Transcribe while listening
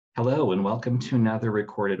Hello and welcome to another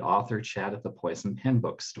recorded author chat at the Poison Pen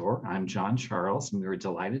Bookstore. I'm John Charles and we're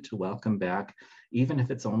delighted to welcome back, even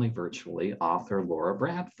if it's only virtually, author Laura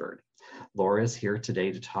Bradford. Laura is here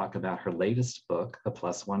today to talk about her latest book, A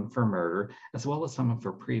Plus One for Murder, as well as some of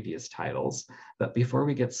her previous titles. But before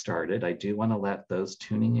we get started, I do want to let those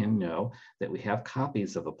tuning in know that we have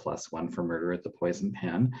copies of A Plus One for Murder at the Poison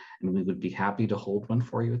Pen, and we would be happy to hold one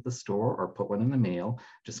for you at the store or put one in the mail.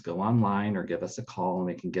 Just go online or give us a call and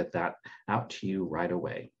we can get that out to you right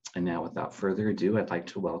away. And now, without further ado, I'd like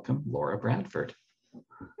to welcome Laura Bradford.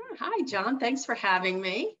 Hi, John. Thanks for having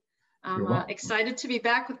me. I'm excited to be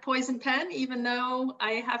back with Poison Pen, even though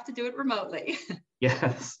I have to do it remotely.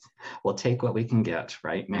 Yes, we'll take what we can get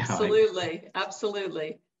right now. Absolutely,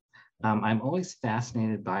 absolutely. I'm always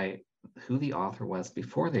fascinated by who the author was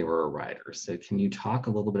before they were a writer. So can you talk a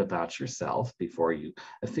little bit about yourself before you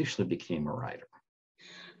officially became a writer?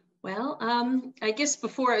 Well, I guess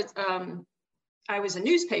before I was a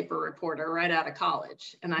newspaper reporter right out of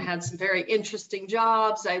college, and I had some very interesting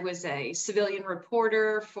jobs. I was a civilian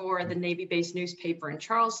reporter for the Navy-based newspaper in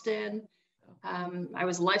Charleston. I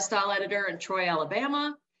was a lifestyle editor in Troy,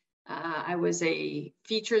 Alabama. I was a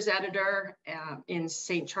features editor in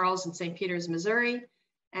St. Charles and St. Peters, Missouri.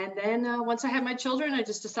 And then once I had my children, I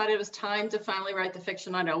just decided it was time to finally write the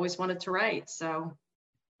fiction I'd always wanted to write. So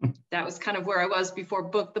that was kind of where I was before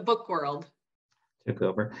the book world took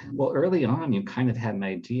over. Well, early on, you kind of had an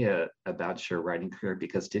idea about your writing career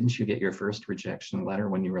because didn't you get your first rejection letter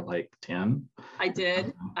when you were like 10? I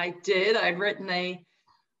did. I'd written a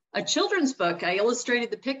children's book. I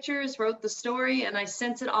illustrated the pictures, wrote the story, and I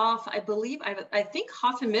sent it off. I think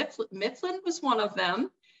Hoff and Mifflin was one of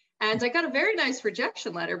them. And I got a very nice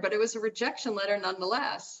rejection letter, but it was a rejection letter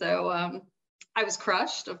nonetheless. So I was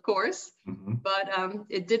crushed, of course, but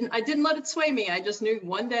I didn't let it sway me. I just knew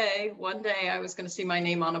one day I was going to see my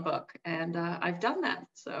name on a book, and I've done that.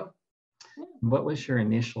 So, yeah. What was your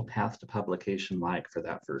initial path to publication like for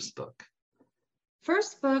that first book?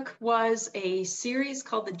 First book was a series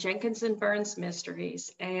called the Jenkins and Burns Mysteries,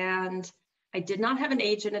 and I did not have an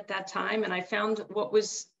agent at that time, and I found what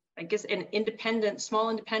was, I guess, an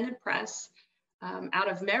small independent press out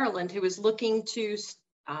of Maryland who was looking to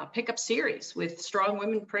pick up series with strong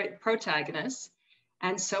women protagonists.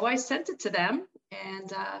 And so I sent it to them,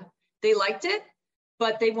 and they liked it,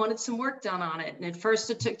 but they wanted some work done on it. And at first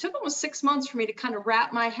it took almost 6 months for me to kind of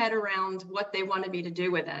wrap my head around what they wanted me to do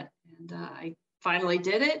with it. And I finally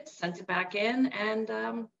did it, sent it back in,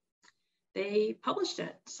 and they published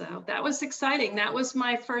it. So that was exciting. That was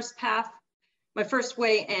my first path, my first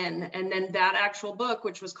way in. And then that actual book,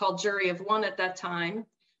 which was called Jury of One at that time,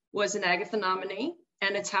 was an Agatha nominee.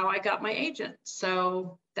 And it's how I got my agent.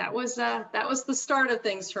 So that was the start of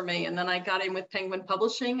things for me. And then I got in with Penguin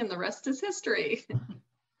Publishing, and the rest is history.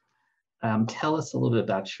 Tell us a little bit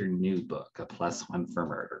about your new book, A Plus One for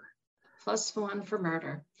Murder. Plus One for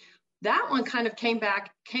Murder. That one kind of came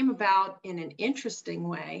about in an interesting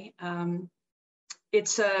way. I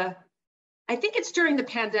think it's during the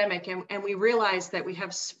pandemic, and we realized that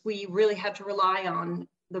we really had to rely on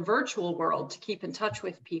the virtual world to keep in touch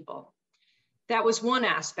with people. That was one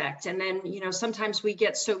aspect. And then, sometimes we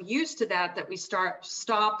get so used to that we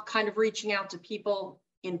stop kind of reaching out to people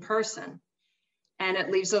in person. And it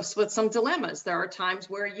leaves us with some dilemmas. There are times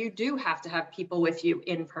where you do have to have people with you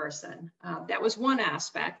in person. That was one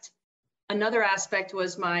aspect. Another aspect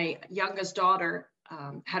was my youngest daughter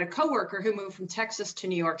had a coworker who moved from Texas to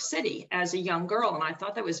New York City as a young girl. And I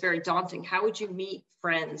thought that was very daunting. How would you meet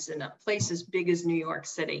friends in a place as big as New York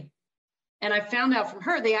City? And I found out from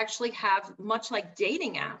her, they actually have, much like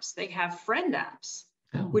dating apps, they have friend apps,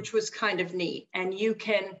 which was kind of neat. And you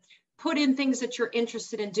can put in things that you're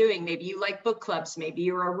interested in doing. Maybe you like book clubs, maybe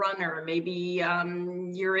you're a runner, maybe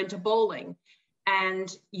you're into bowling.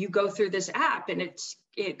 And you go through this app, and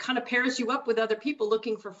it kind of pairs you up with other people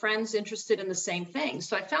looking for friends interested in the same thing.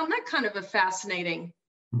 So I found that kind of a fascinating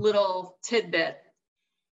little tidbit.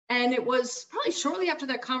 And it was probably shortly after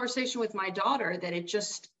that conversation with my daughter that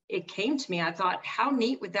it came to me. I thought, how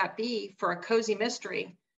neat would that be for a cozy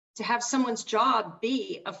mystery to have someone's job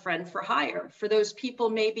be a friend for hire for those people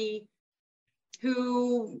maybe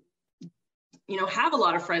who, have a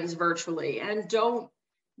lot of friends virtually and don't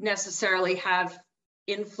necessarily have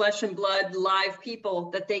in flesh and blood live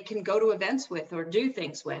people that they can go to events with or do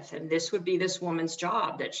things with. And this would be this woman's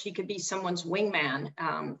job, that she could be someone's wingman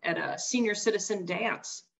at a senior citizen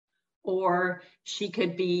dance. Or she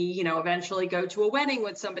could be, eventually go to a wedding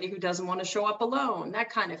with somebody who doesn't want to show up alone, that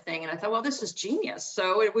kind of thing. And I thought, well, this is genius.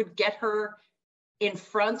 So it would get her in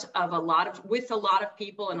front of with a lot of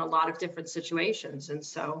people in a lot of different situations. And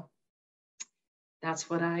so that's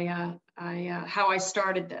what how I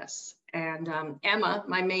started this. And Emma,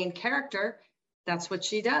 my main character, that's what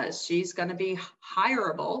she does. She's going to be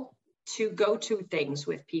hireable to go to things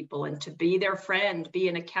with people and to be their friend, be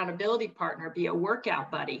an accountability partner, be a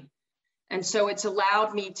workout buddy. And so it's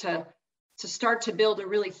allowed me to start to build a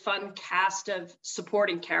really fun cast of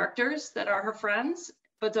supporting characters that are her friends,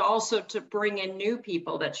 but also to bring in new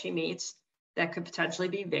people that she meets that could potentially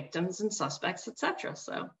be victims and suspects, etc.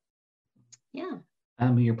 So, yeah.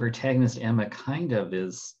 Your protagonist, Emma, kind of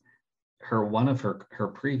is one of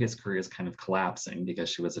her previous careers kind of collapsing because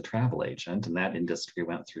she was a travel agent, and that industry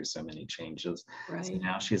went through so many changes. Right. So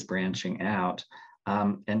now she's branching out.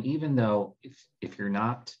 And even though if you're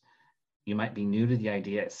not, you might be new to the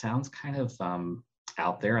idea, it sounds kind of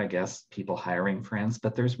out there, I guess, people hiring friends,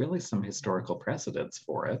 but there's really some historical precedents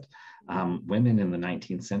for it. Women in the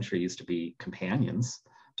 19th century used to be companions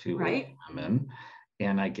to women.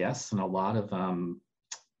 And I guess in a lot of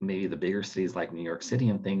maybe the bigger cities like New York City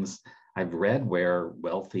and things, I've read where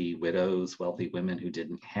wealthy widows, wealthy women who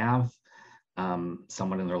didn't have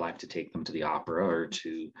someone in their life to take them to the opera or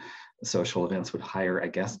to social events would hire, I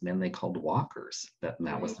guess, men they called walkers.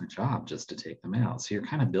 That was their job, just to take them out. So you're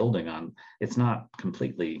kind of building on, it's not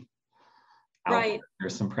completely out there.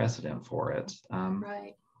 There's some precedent for it.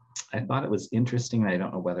 I thought it was interesting. I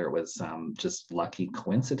don't know whether it was just lucky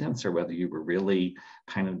coincidence or whether you were really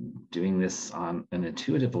kind of doing this on an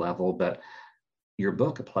intuitive level, but your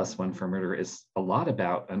book, A Plus One for Murder, is a lot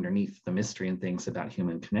about, underneath the mystery and things, about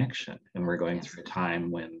human connection. And we're going through a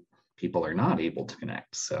time when people are not able to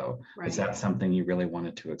connect. So is that something you really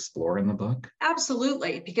wanted to explore in the book?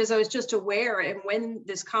 Absolutely, because I was just aware, and when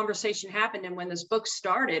this conversation happened and when this book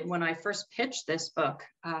started, when I first pitched this book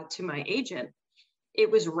to my agent,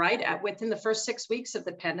 it was within the first 6 weeks of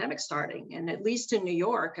the pandemic starting. And at least in New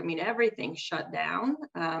York, I mean, everything shut down.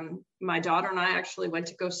 My daughter and I actually went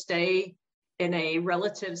to go stay in a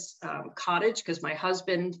relative's cottage because my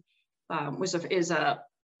husband was a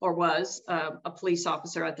police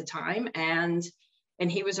officer at the time, and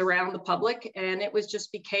he was around the public, and it was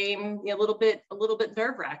just became a little bit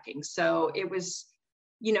nerve-wracking. So it was,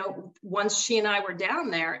 once she and I were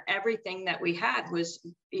down there, everything that we had was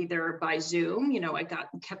either by Zoom. I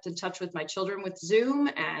kept in touch with my children with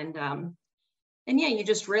Zoom, and yeah, you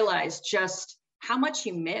just realize just how much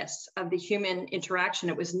you miss of the human interaction.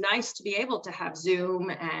 It was nice to be able to have Zoom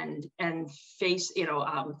and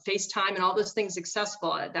FaceTime and all those things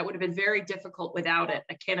accessible. That would have been very difficult without it.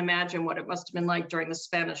 I can't imagine what it must have been like during the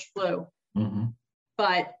Spanish flu.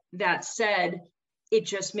 But that said, it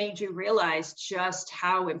just made you realize just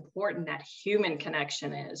how important that human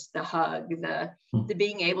connection is. The hug, the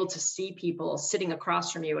being able to see people sitting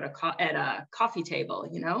across from you at a coffee table,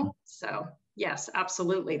 So yes,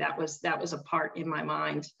 absolutely. That was a part in my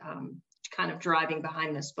mind, kind of driving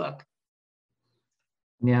behind this book.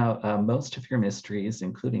 Now, most of your mysteries,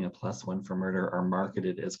 including A Plus One for Murder, are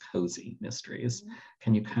marketed as cozy mysteries.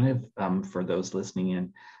 Can you kind of, for those listening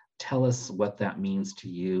in, tell us what that means to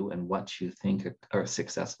you and what you think a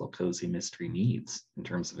successful cozy mystery needs in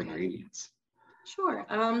terms of ingredients? Sure.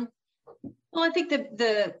 Well, I think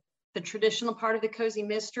the traditional part of the cozy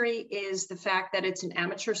mystery is the fact that it's an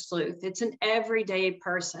amateur sleuth. It's an everyday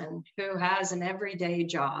person who has an everyday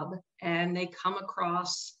job, and they come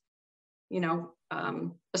across,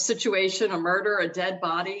 a situation, a murder, a dead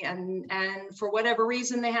body, and for whatever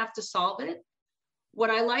reason, they have to solve it.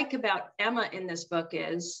 What I like about Emma in this book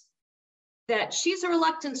is that she's a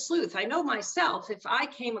reluctant sleuth. I know myself, if I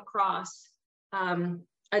came across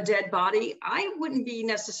a dead body, I wouldn't be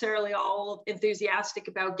necessarily all enthusiastic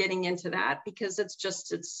about getting into that, because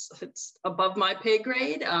it's above my pay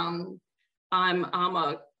grade. I'm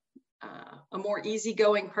a more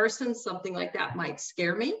easygoing person. Something like that might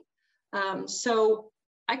scare me. So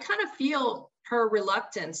I kind of feel her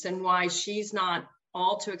reluctance and why she's not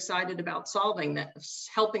all too excited about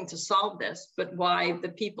helping to solve this, but why the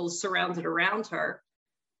people surrounded around her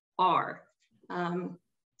are.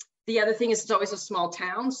 The other thing is it's always a small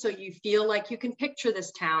town, so you feel like you can picture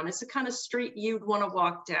this town. It's the kind of street you'd want to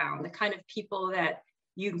walk down, the kind of people that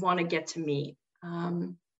you'd want to get to meet.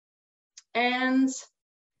 And any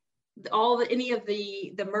of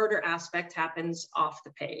the murder aspect happens off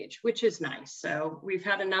the page, which is nice. So we've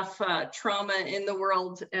had enough trauma in the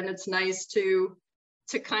world, and it's nice to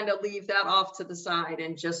kind of leave that off to the side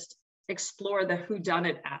and just explore the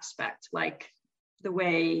whodunit aspect, like the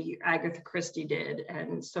way Agatha Christie did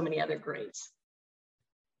and so many other greats.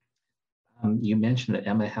 You mentioned that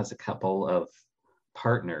Emma has a couple of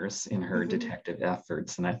partners in her detective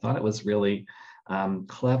efforts, and I thought it was really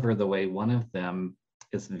clever the way one of them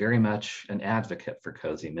is very much an advocate for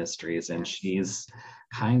cozy mysteries, and she's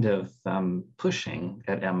kind of pushing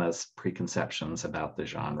at Emma's preconceptions about the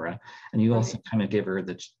genre. And you also kind of give her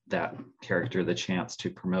that character the chance to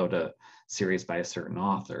promote a series by a certain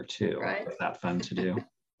author too. Right. Was that fun to do?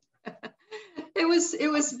 It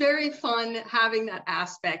was very fun having that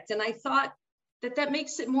aspect, and I thought that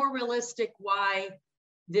makes it more realistic why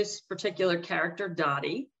this particular character,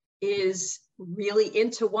 Dottie, is really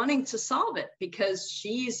into wanting to solve it, because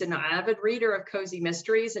she's an avid reader of cozy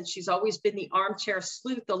mysteries, and she's always been the armchair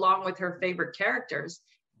sleuth along with her favorite characters.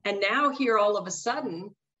 And now here, all of a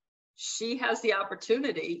sudden, she has the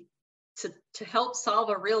opportunity to help solve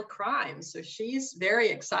a real crime. So she's very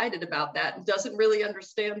excited about that and doesn't really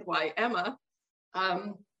understand why Emma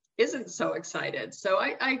isn't so excited. So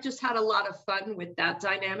I just had a lot of fun with that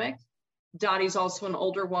dynamic. Dottie's also an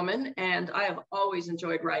older woman, and I have always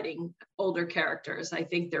enjoyed writing older characters. I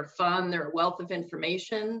think they're fun, they're a wealth of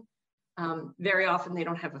information. Very often they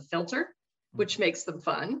don't have a filter, which makes them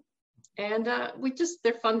fun. And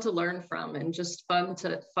they're fun to learn from and just fun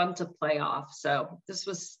to play off. So this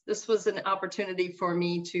was an opportunity for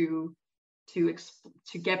me to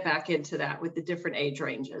get back into that with the different age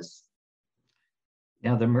ranges.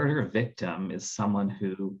 Yeah, the murder victim is someone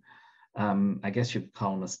who, I guess you could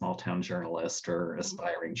call him a small town journalist or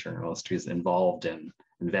aspiring journalist who's involved in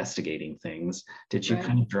investigating things. Did you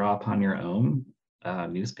kind of draw upon your own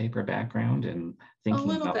newspaper background and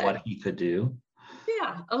thinking about what he could do?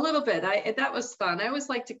 Yeah, a little bit. That was fun. I always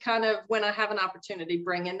like to kind of, when I have an opportunity,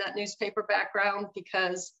 bring in that newspaper background,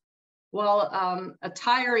 because while a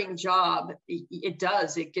tiring job,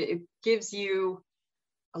 it gives you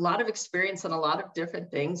a lot of experience on a lot of different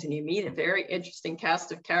things, and you meet a very interesting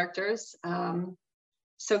cast of characters.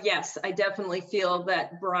 So yes, I definitely feel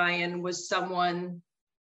that Brian was someone,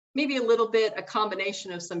 maybe a little bit a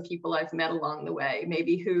combination of some people I've met along the way,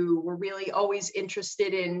 maybe who were really always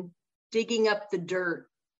interested in digging up the dirt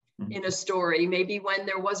in a story, maybe when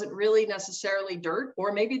there wasn't really necessarily dirt,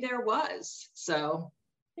 or maybe there was. So,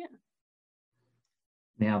 yeah.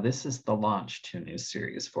 Now, this is the launch to a new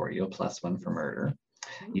series for you, +1 for Murder.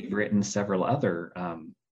 You've written several other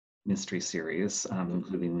mystery series,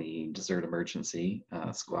 including the Desert Emergency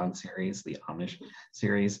Squad series, the Amish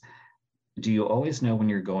series. Do you always know when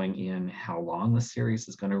you're going in how long the series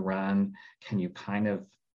is going to run? Can you kind of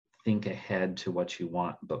think ahead to what you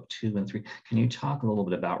want book 2 and 3? Can you talk a little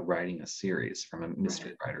bit about writing a series from a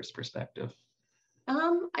mystery writer's perspective?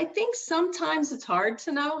 I think sometimes it's hard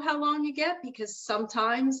to know how long you get, because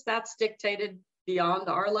sometimes that's dictated beyond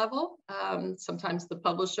our level. Sometimes the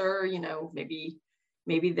publisher,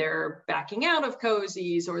 maybe they're backing out of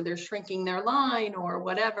cozies, or they're shrinking their line or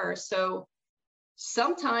whatever. So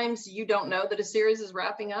sometimes you don't know that a series is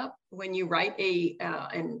wrapping up when you write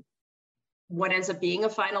and what ends up being a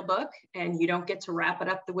final book, and you don't get to wrap it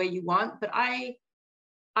up the way you want. But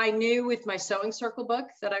I knew with my Sewing Circle book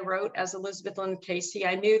that I wrote as Elizabeth Lynn Casey,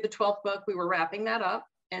 I knew the 12th book, we were wrapping that up.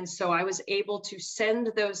 And so I was able to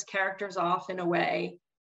send those characters off in a way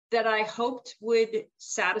that I hoped would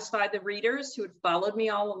satisfy the readers who had followed me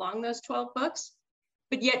all along those 12 books.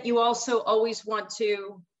 But yet you also always want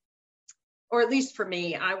to, or at least for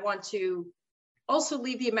me, I want to also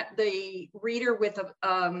leave the reader with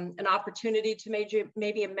an opportunity to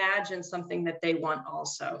maybe imagine something that they want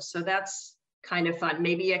also. So that's kind of fun.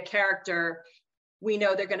 Maybe a character, we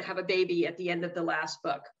know they're going to have a baby at the end of the last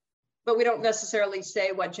book, but we don't necessarily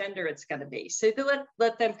say what gender it's going to be. So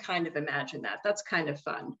let them kind of imagine that. That's kind of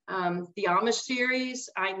fun. The Amish series,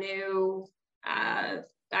 I knew,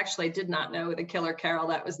 actually I did not know the Killer Carol,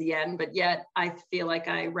 that was the end, but yet I feel like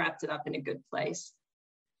I wrapped it up in a good place.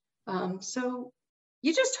 So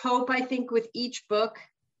you just hope, I think with each book,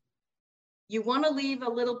 you want to leave a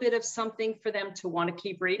little bit of something for them to want to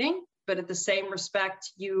keep reading, but at the same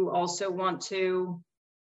respect, you also want to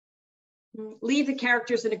leave the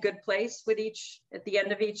characters in a good place with at the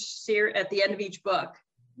end of each book,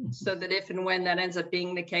 so that if and when that ends up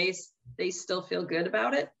being the case, they still feel good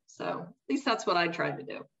about it. So at least that's what I tried to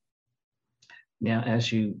do. Now,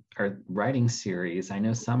 as you are writing series, I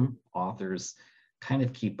know some authors kind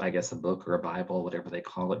of keep, I guess, a book or a Bible, whatever they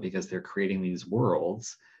call it, because they're creating these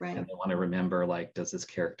worlds. And they want to remember, like, does this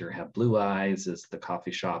character have blue eyes? Is the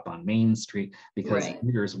coffee shop on Main Street? Because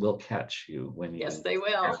readers will catch you when you. Yes, they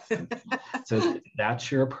will. So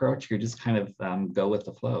that's your approach. You just kind of go with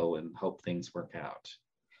the flow and hope things work out.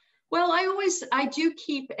 Well, I do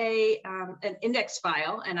keep an index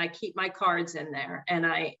file, and I keep my cards in there, and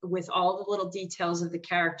with all the little details of the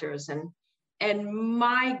characters. And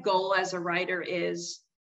my goal as a writer is,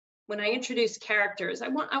 when I introduce characters, I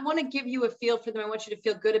want to give you a feel for them. I want you to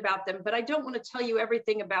feel good about them, but I don't want to tell you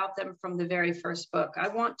everything about them from the very first book. I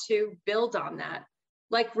want to build on that.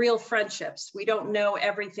 Like real friendships, we don't know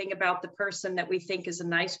everything about the person that we think is a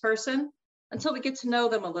nice person until we get to know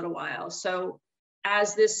them a little while. So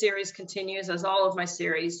as this series continues, as all of my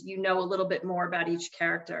series, you know a little bit more about each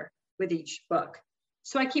character with each book.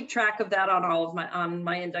 So I keep track of that on all of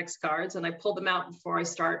my index cards, and I pull them out before I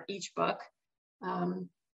start each book.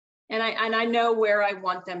 And I know where I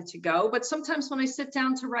want them to go, but sometimes when I sit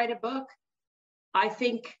down to write a book, I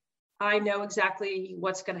think I know exactly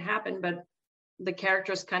what's going to happen, but the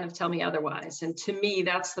characters kind of tell me otherwise. And to me,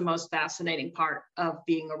 that's the most fascinating part of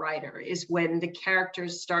being a writer, is when the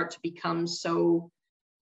characters start to become so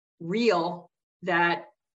real that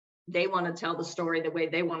they want to tell the story the way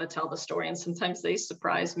they want to tell the story. And sometimes they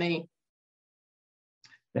surprise me.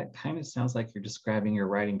 That kind of sounds like you're describing your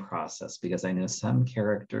writing process, because I know some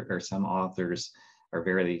character or some authors are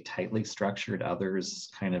very tightly structured. Others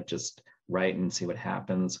kind of just write and see what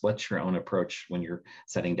happens. What's your own approach when you're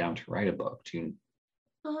setting down to write a book? Do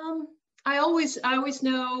you... I always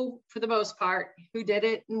know, for the most part, who did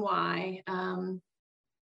it and why.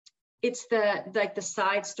 It's the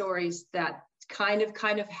side stories that kind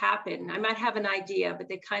of happen. I might have an idea, but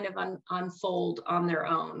they kind of unfold on their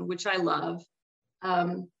own, which I love.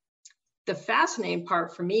 The fascinating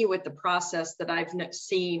part for me with the process that I've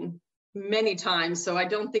seen many times, so I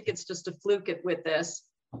don't think it's just a fluke with this,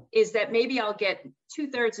 is that maybe I'll get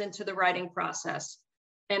 2/3 into the writing process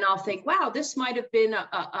and I'll think, wow, this might have been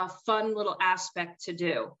a fun little aspect to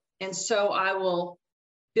do. And so I will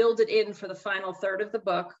build it in for the final third of the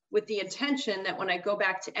book with the intention that when I go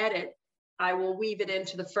back to edit, I will weave it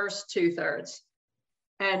into the first 2/3.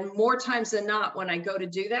 And more times than not, when I go to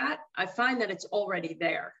do that, I find that it's already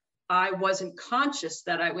there. I wasn't conscious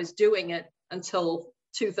that I was doing it until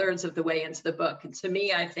 2/3 of the way into the book. And to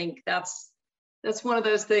me, I think that's one of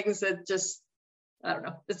those things that just, I don't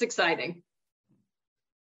know, it's exciting.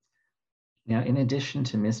 Now, in addition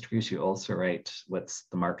to mysteries, you also write what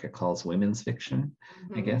the market calls women's fiction.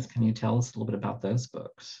 Mm-hmm. I guess, can you tell us a little bit about those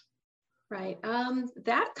books? Right.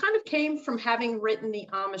 That kind of came from having written the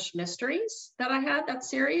Amish mysteries that I had, that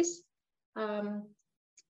series.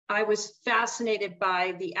 I was fascinated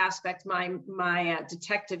by the aspect, my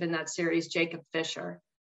detective in that series, Jacob Fisher,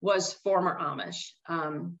 was former Amish.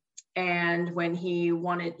 And when he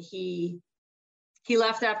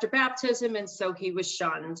left after baptism, and so he was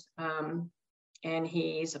shunned. And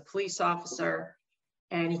he's a police officer,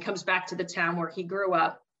 and he comes back to the town where he grew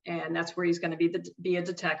up, and that's where he's going to be a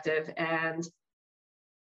detective. And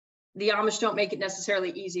the Amish don't make it necessarily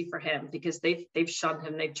easy for him because they've shunned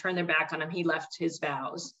him, they've turned their back on him. He left his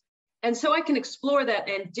vows, and so I can explore that,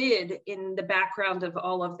 and did, in the background of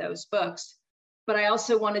all of those books. But I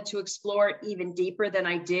also wanted to explore it even deeper than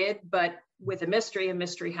I did. But with a mystery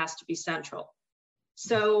has to be central.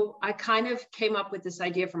 So I kind of came up with this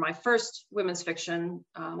idea for my first women's fiction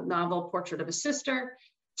novel, Portrait of a Sister,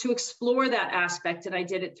 to explore that aspect. And I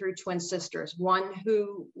did it through twin sisters, one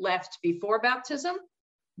who left before baptism,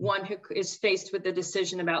 one who is faced with the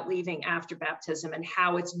decision about leaving after baptism, and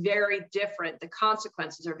how it's very different. The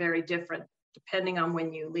consequences are very different depending on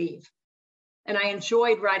when you leave. And I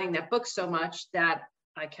enjoyed writing that book so much that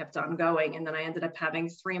I kept on going. And then I ended up having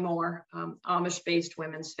 3 more Amish-based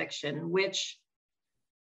women's fiction, which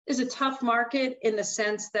is a tough market in the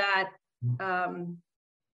sense that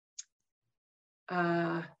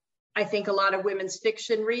I think a lot of women's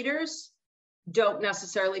fiction readers don't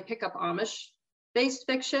necessarily pick up Amish-based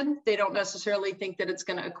fiction. They don't necessarily think that it's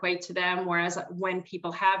going to equate to them. Whereas when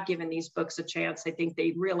people have given these books a chance, I think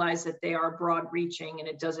they realize that they are broad-reaching, and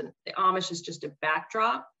the Amish is just a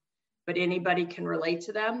backdrop, but anybody can relate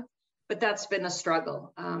to them. But that's been a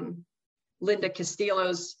struggle. Linda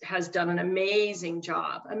Castillo's has done an amazing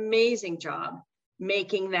job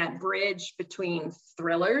making that bridge between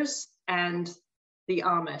thrillers and the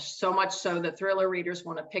Amish, so much so that thriller readers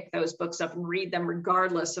want to pick those books up and read them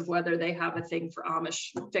regardless of whether they have a thing for Amish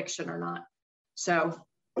fiction or not. So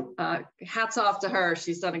hats off to her.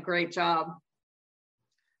 She's done a great job.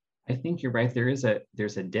 I think you're right. There's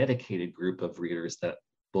a dedicated group of readers that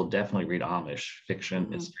will definitely read Amish fiction,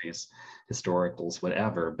 mm-hmm. mysteries, historicals,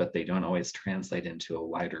 whatever, but they don't always translate into a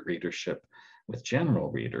wider readership with general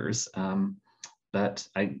readers. But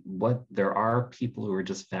there are people who are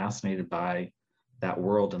just fascinated by that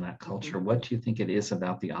world and that culture. Mm-hmm. What do you think it is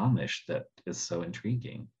about the Amish that is so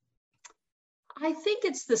intriguing? I think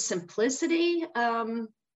it's the simplicity, the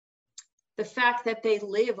fact that they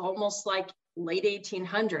live almost like late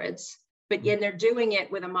 1800s, but yet they're doing it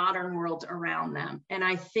with a modern world around them. And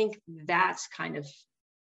I think that's kind of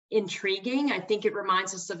intriguing. I think it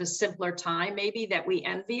reminds us of a simpler time, maybe, that we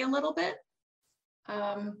envy a little bit.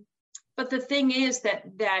 But the thing is that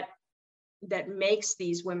makes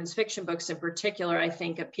these women's fiction books in particular, I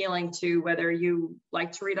think, appealing to whether you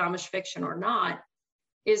like to read Amish fiction or not,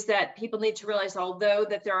 is that people need to realize, although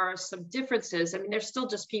that there are some differences, I mean, they're still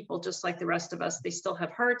just people just like the rest of us. They still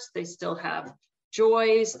have hurts, they still have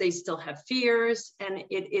joys, they still have fears, and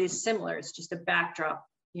it is similar. It's just a backdrop,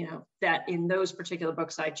 you know, that in those particular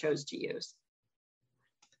books I chose to use.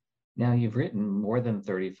 Now, you've written more than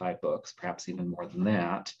 35 books, perhaps even more than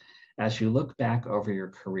that. As you look back over your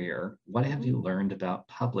career, what have you learned about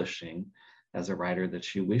publishing as a writer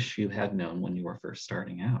that you wish you had known when you were first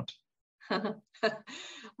starting out? A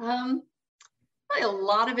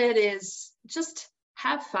lot of it is just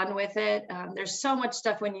have fun with it. There's so much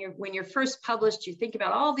stuff when you're first published, you think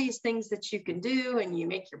about all these things that you can do, and you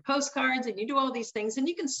make your postcards and you do all these things, and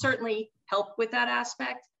you can certainly help with that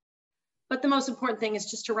aspect. But the most important thing is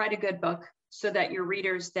just to write a good book so that your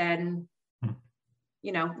readers then,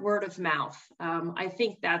 you know, word of mouth. I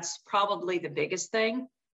think that's probably the biggest thing.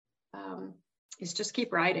 Is just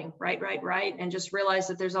keep writing, write, and just realize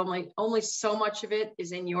that there's only so much of it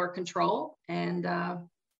is in your control. And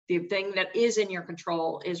the thing that is in your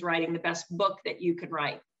control is writing the best book that you can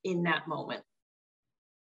write in that moment.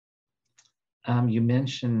 You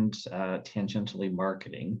mentioned tangentially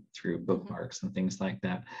marketing through bookmarks and things like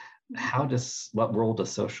that. What role does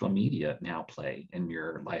social media now play in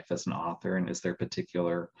your life as an author? And is there a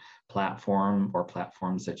particular platform or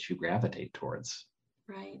platforms that you gravitate towards?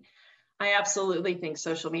 Right. I absolutely think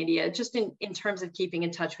social media, just in terms of keeping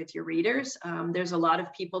in touch with your readers. There's a lot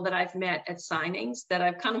of people that I've met at signings that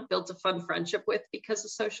I've kind of built a fun friendship with because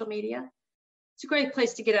of social media. It's a great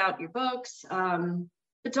place to get out your books,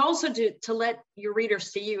 but to also to let your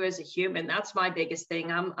readers see you as a human. That's my biggest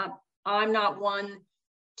thing. I'm not one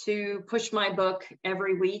to push my book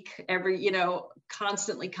every week,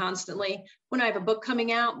 constantly. When I have a book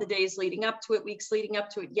coming out, the days leading up to it, weeks leading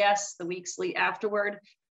up to it, yes, the weeks afterward.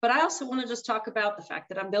 But I also want to just talk about the fact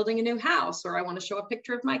that I'm building a new house, or I want to show a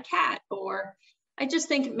picture of my cat, or I just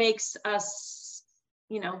think it makes us,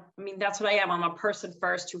 that's what I am. I'm a person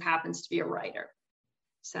first who happens to be a writer.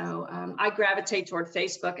 So I gravitate toward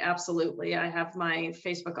Facebook, absolutely. I have my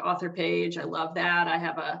Facebook author page. I love that. I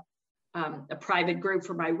have a private group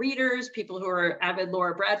for my readers. People who are avid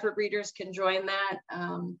Laura Bradford readers can join that.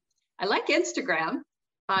 I like Instagram.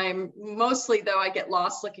 I'm mostly, though, I get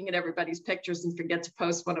lost looking at everybody's pictures and forget to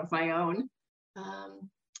post one of my own.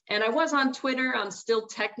 And I was on Twitter. I'm still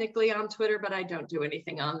technically on Twitter, but I don't do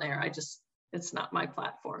anything on there. It's not my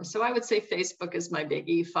platform. So I would say Facebook is my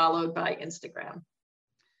biggie, followed by Instagram.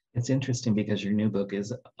 It's interesting because your new book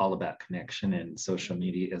is all about connection, and social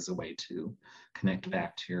media is a way to connect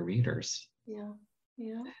back to your readers. Yeah,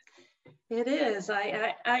 it is.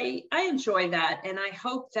 I enjoy that. And I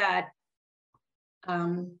hope that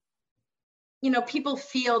people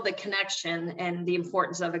feel the connection and the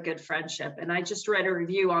importance of a good friendship. And I just read a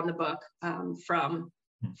review on the book from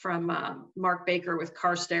Mark Baker with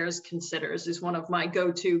Carstairs Considers, who's one of my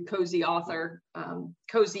go-to cozy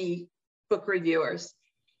book reviewers.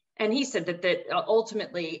 And he said that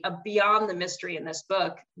ultimately, beyond the mystery in this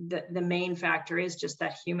book, the main factor is just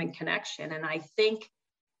that human connection. And I think,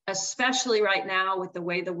 especially right now with the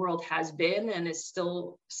way the world has been and is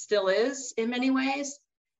still is in many ways,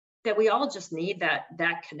 that we all just need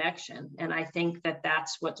that connection. And I think that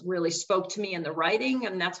that's what really spoke to me in the writing,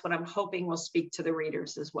 and that's what I'm hoping will speak to the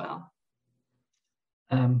readers as well.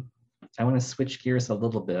 I want to switch gears a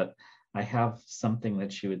little bit. I have something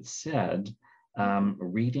that you had said.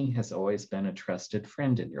 Reading has always been a trusted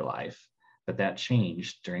friend in your life, but that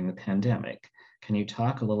changed during the pandemic. Can you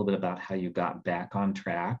talk a little bit about how you got back on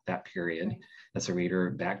track that period as a reader,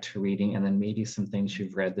 back to reading, and then maybe some things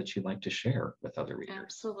you've read that you'd like to share with other readers?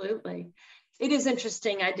 Absolutely. It is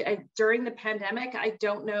interesting. During the pandemic, I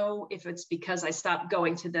don't know if it's because I stopped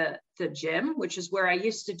going to the gym, which is where I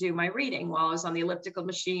used to do my reading. While I was on the elliptical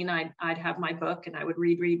machine, I'd have my book and I would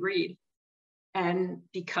read. And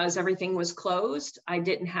because everything was closed, I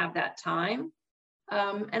didn't have that time.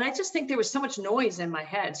 And I just think there was so much noise in my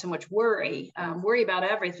head, so much worry about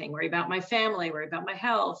everything, worry about my family, worry about my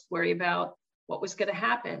health, worry about what was going to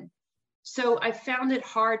happen. So I found it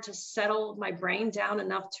hard to settle my brain down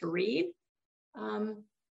enough to read.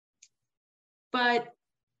 But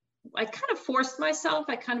I kind of forced myself.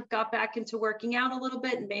 I kind of got back into working out a little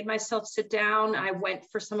bit and made myself sit down. I went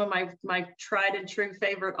for some of my tried and true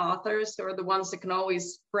favorite authors, who are the ones that can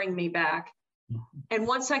always bring me back. And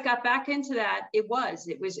once I got back into that, it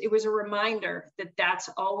was a reminder that that's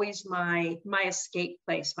always my escape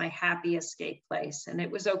place, my happy escape place. And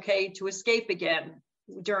it was okay to escape again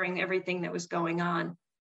during everything that was going on.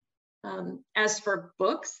 As for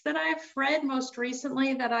books that I've read most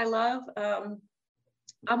recently that I love,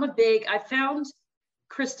 I found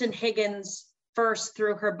Kristen Higgins first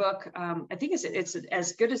through her book. I think it's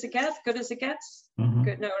As Good as It Gets, Good as It Gets.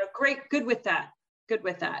 Good, no, great, good with that. Good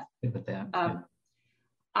with that. Good with that.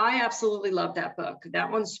 I absolutely love that book. That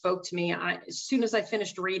one spoke to me. As soon as I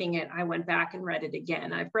finished reading it, I went back and read it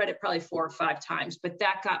again. I've read it probably 4 or 5 times, but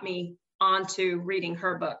that got me onto reading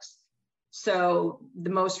her books. So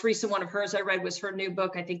the most recent one of hers I read was her new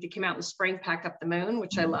book. I think that came out in the spring, Pack Up the Moon,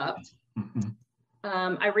 which I loved.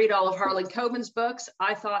 I read all of Harlan Coben's books.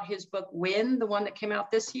 I thought his book Win, the one that came out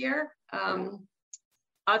this year,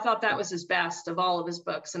 I thought that was his best of all of his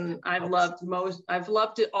books. And I've loved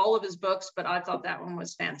all of his books, but I thought that one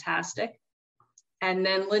was fantastic. And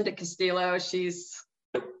then Linda Castillo, she's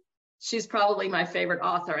probably my favorite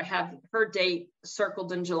author. I have her date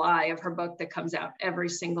circled in July of her book that comes out every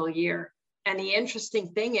single year. And the interesting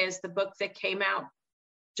thing is the book that came out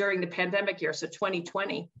during the pandemic year, so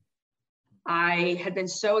 2020, I had been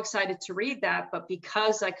so excited to read that, but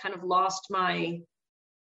because I kind of lost my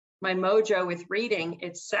mojo with reading,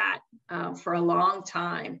 it sat for a long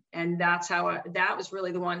time. And that was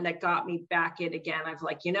really the one that got me back in again. I was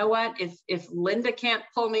like, you know what, if Linda can't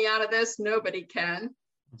pull me out of this, nobody can.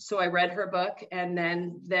 So I read her book. And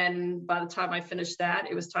then by the time I finished that,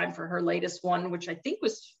 it was time for her latest one, which I think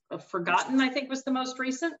was Forgotten, I think was the most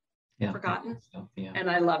recent. Yeah, Forgotten. So, yeah. And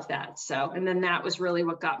I love that. So, and then that was really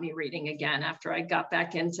what got me reading again. After I got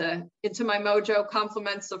back into my mojo,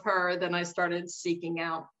 compliments of her, then I started seeking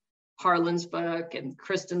out Harlan's book and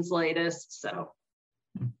Kristen's latest. So,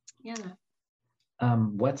 yeah.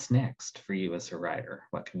 What's next for you as a writer?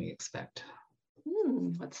 What can we expect?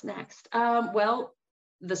 What's next? Well,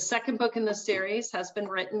 the second book in the series has been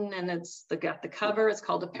written, and got the cover. It's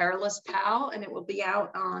called A Perilous Pal, and it will be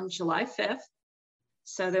out on July 5th.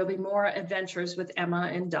 So there'll be more adventures with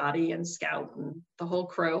Emma and Dottie and Scout and the whole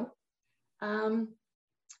crew.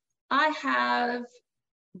 I have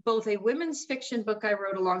both a women's fiction book I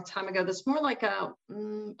wrote a long time ago that's more like a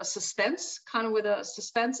suspense, kind of with a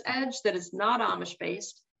suspense edge, that is not Amish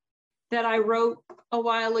based, that I wrote a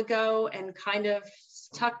while ago and kind of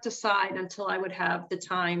tucked aside until I would have the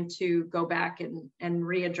time to go back and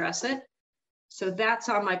readdress it. So that's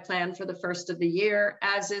on my plan for the first of the year,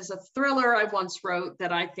 as is a thriller I once wrote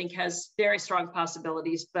that I think has very strong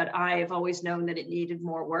possibilities, but I have always known that it needed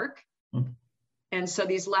more work. And so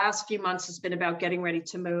these last few months has been about getting ready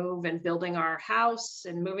to move and building our house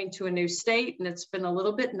and moving to a new state. And it's been a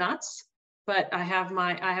little bit nuts, but I'm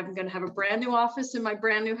going to have a brand new office in my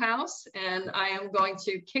brand new house. And I am going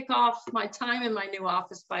to kick off my time in my new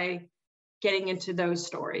office by getting into those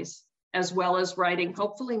stories, as well as writing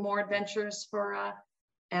hopefully more adventures for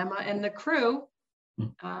Emma and the crew,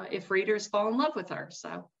 if readers fall in love with her.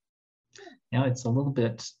 So. Now it's a little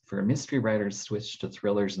bit, for a mystery writer to switch to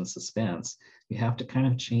thrillers and suspense, you have to kind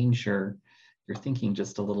of change your thinking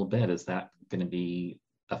just a little bit. Is that going to be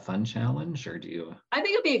a fun challenge, or do you? I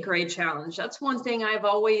think it'll be a great challenge. That's one thing I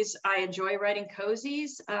enjoy writing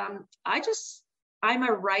cozies. I'm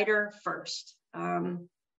a writer first.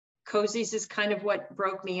 Cozies is kind of what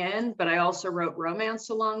broke me in, but I also wrote romance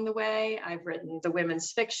along the way. I've written the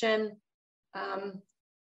women's fiction.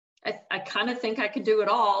 I kind of think I could do it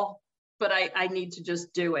all, but I need to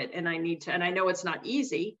just do it. And I know it's not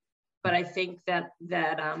easy, but I think that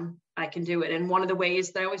I can do it. And one of the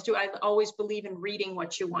ways that I always believe in reading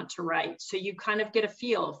what you want to write. So you kind of get a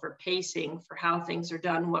feel for pacing, for how things are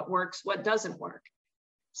done, what works, what doesn't work.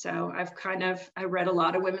 So I read a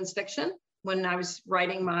lot of women's fiction when I was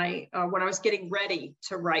writing when I was getting ready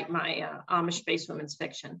to write my Amish-based women's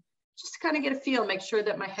fiction, just to kind of get a feel, make sure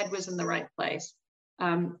that my head was in the right place.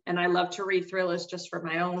 And I love to read thrillers just for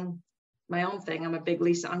my own thing. I'm a big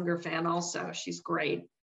Lisa Unger fan also. She's great.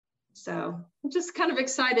 So I'm just kind of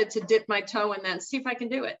excited to dip my toe in that and see if I can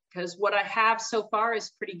do it, because what I have so far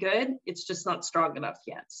is pretty good. It's just not strong enough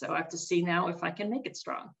yet. So I have to see now if I can make it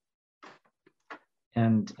strong.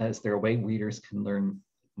 And is there a way readers can learn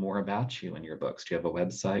more about you and your books? Do you have a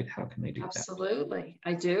website? How can they do that? Absolutely.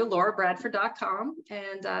 I do, laurabradford.com.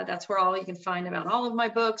 And that's where you can find about all of my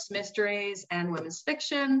books, mysteries, and women's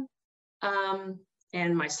fiction.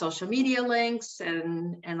 And my social media links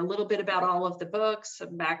and a little bit about all of the books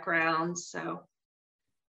and backgrounds. So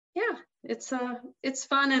yeah, it's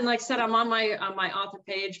fun. And like I said, I'm on my author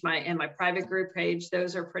page, and my private group page.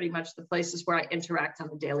 Those are pretty much the places where I interact on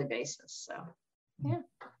a daily basis. So yeah.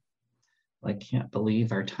 I can't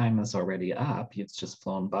believe our time is already up. It's just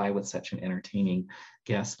flown by with such an entertaining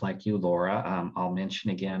guest like you, Laura. I'll mention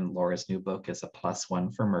again, Laura's new book is A Plus One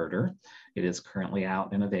for Murder. It is currently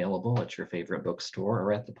out and available at your favorite bookstore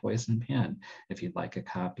or at the Poison Pen if you'd like a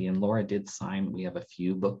copy. And Laura did sign, we have a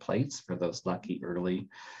few book plates for those lucky early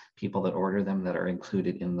people that order them that are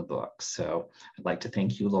included in the book. So I'd like to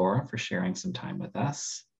thank you, Laura, for sharing some time with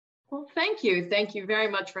us. Well, thank you. Thank you very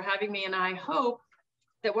much for having me. And I hope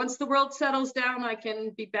that once the world settles down, I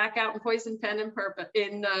can be back out in Poison Pen in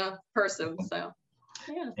person. So,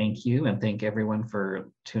 yeah. Thank you, and thank everyone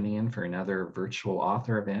for tuning in for another virtual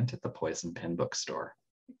author event at the Poison Pen Bookstore.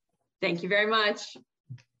 Thank you very much.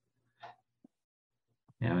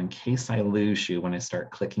 Now, in case I lose you when I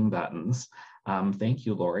start clicking buttons, thank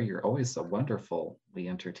you, Laura. You're always a wonderfully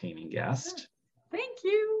entertaining guest. Thank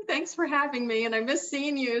you. Thanks for having me, and I miss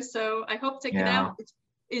seeing you. So I hope to get out.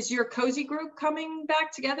 Is your cozy group coming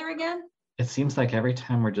back together again? It seems like every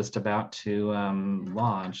time we're just about to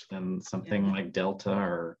launch, then something like Delta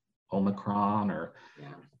or Omicron or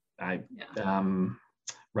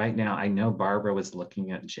right now, I know Barbara was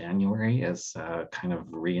looking at January as kind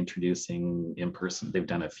of reintroducing in-person. They've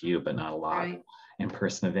done a few, but not a lot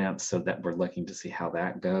in-person events. So that we're looking to see how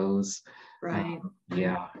that goes. Right.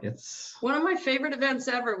 Yeah, it's one of my favorite events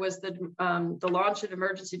ever was the launch of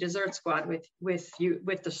Emergency Dessert Squad with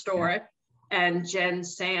the store, and Jen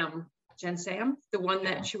Sam, the one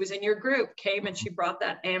that she was in your group, came and she brought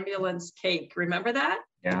that ambulance cake. Remember that?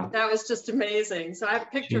 Yeah. That was just amazing. So I have a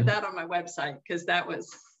picture of that on my website because that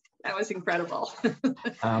was incredible.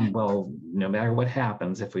 Well, no matter what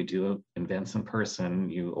happens, if we do events in person,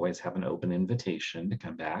 you always have an open invitation to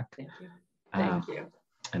come back. Thank you. Thank you.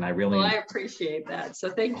 And I really I appreciate that. So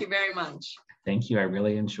thank you very much. Thank you. I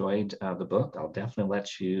really enjoyed the book. I'll definitely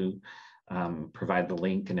let you provide the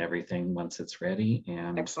link and everything once it's ready.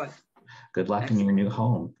 And excellent. Good luck in your new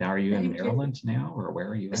home. Now, are you in Maryland now, or where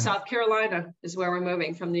are you at? South Carolina is where we're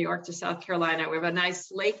moving, from New York to South Carolina. We have a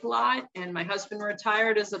nice lake lot, and my husband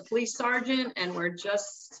retired as a police sergeant, and we're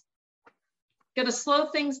just going to slow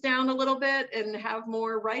things down a little bit and have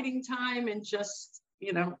more writing time and just,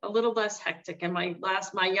 a little less hectic. And my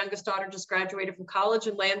youngest daughter just graduated from college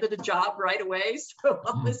and landed a job right away. So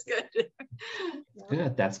all is good.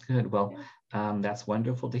 Good. That's good. Well, that's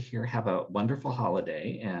wonderful to hear. Have a wonderful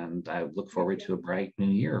holiday, and I look forward to a bright new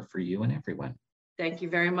year for you and everyone. Thank you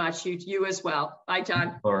very much. You as well. Bye,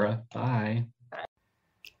 John. Laura, bye.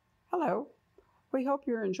 Hello. We hope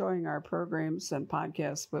you're enjoying our programs and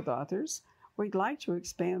podcasts with authors. We'd like to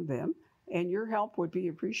expand them, and your help would be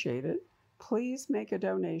appreciated. Please make a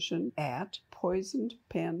donation at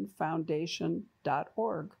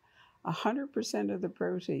poisonedpenfoundation.org. 100% of the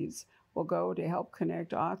proceeds will go to help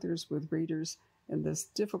connect authors with readers in this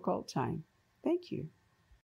difficult time. Thank you.